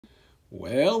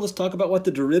Well, let's talk about what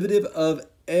the derivative of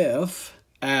f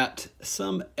at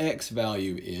some x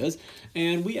value is.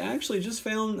 And we actually just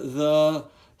found the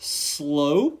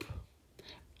slope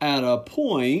at a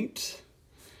point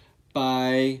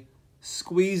by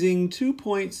squeezing 2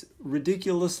 points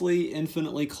ridiculously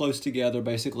infinitely close together.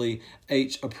 Basically,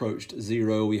 h approached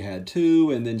 0, we had 2,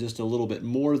 and then just a little bit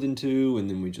more than 2, and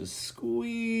then we just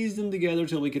squeezed them together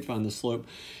till we could find the slope.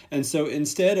 And so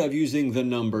instead of using the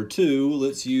number 2,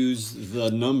 let's use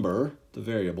the number, the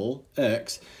variable,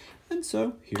 x. And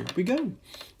so here we go.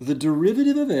 The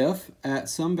derivative of f at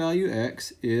some value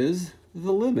x is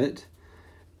the limit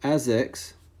as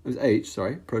h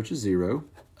approaches 0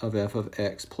 of f of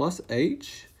x plus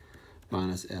h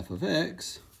minus f of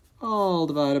x all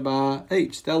divided by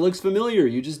h. That looks familiar.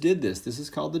 You just did this. This is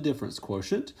called the difference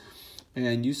quotient,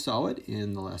 and you saw it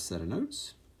in the last set of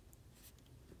notes.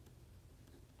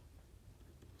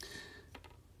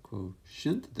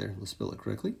 Quotient, there, let's spell it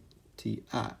correctly,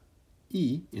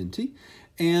 T-I-E-N-T.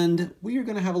 And we are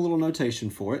going to have a little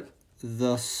notation for it.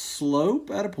 The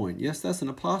slope at a point, yes, that's an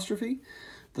apostrophe.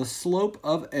 The slope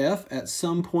of f at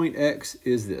some point x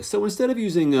is this. So instead of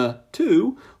using a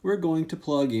 2, we're going to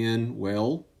plug in,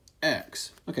 well,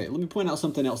 x. Okay, let me point out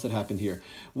something else that happened here.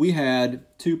 We had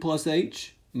 2 plus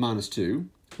h minus 2.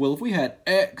 Well, if we had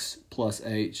x plus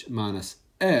h minus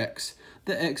x,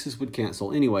 the x's would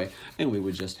cancel anyway, and we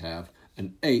would just have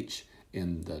an h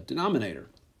in the denominator.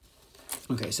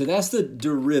 Okay, so that's the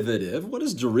derivative. What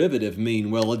does derivative mean?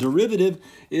 Well, a derivative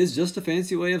is just a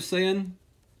fancy way of saying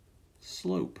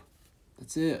slope.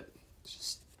 That's it. It's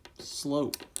just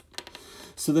slope.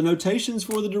 So the notations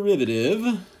for the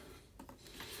derivative,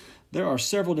 there are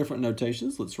several different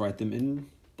notations. Let's write them in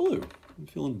blue. I'm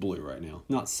feeling blue right now.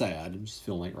 Not sad. I'm just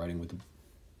feeling like writing with the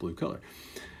blue color.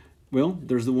 Well,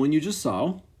 there's the one you just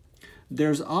saw.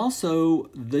 There's also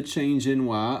the change in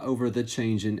y over the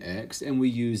change in x, and we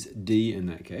use d in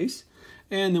that case.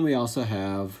 And then we also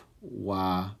have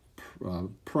y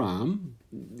prime.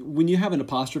 When you have an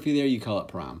apostrophe there, you call it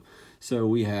prime. So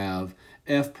we have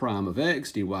f prime of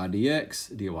x, dy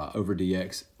dx, dy over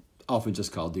dx, often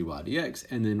just called dy dx,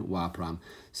 and then y prime.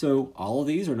 So all of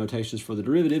these are notations for the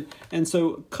derivative. And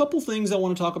so a couple things I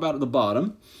want to talk about at the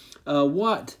bottom.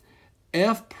 What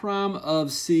f prime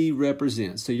of c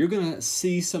represents. So you're going to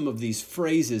see some of these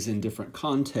phrases in different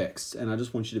contexts, and I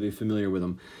just want you to be familiar with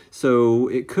them. So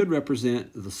it could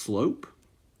represent the slope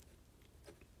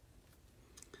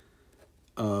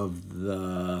of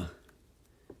the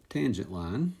tangent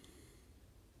line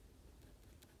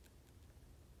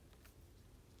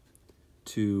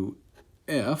to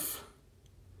f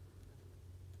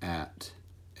at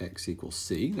x equals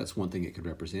c. That's one thing it could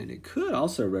represent. It could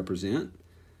also represent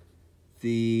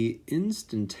the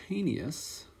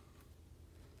instantaneous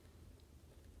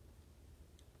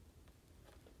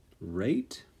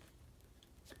rate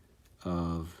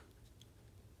of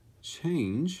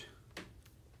change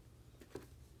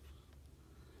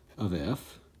of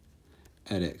f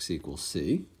at x equals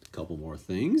c. A couple more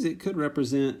things. It could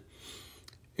represent,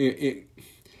 it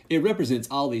represents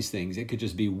all these things. It could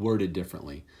just be worded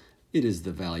differently. It is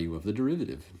the value of the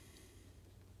derivative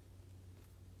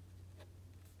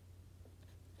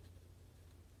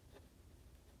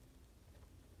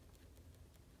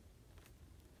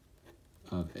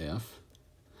of f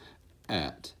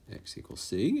at x equals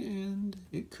c, and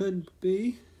it could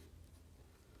be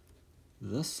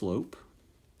the slope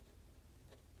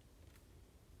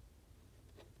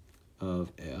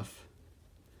of f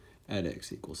at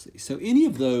x equals c. So any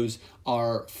of those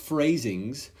are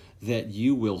phrasings that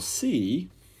you will see,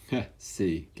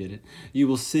 see, get it? You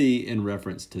will see in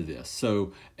reference to this.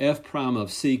 So f prime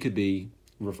of c could be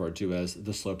referred to as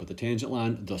the slope of the tangent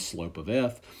line, the slope of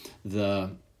f,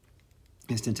 the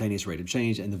instantaneous rate of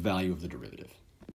change, and the value of the derivative.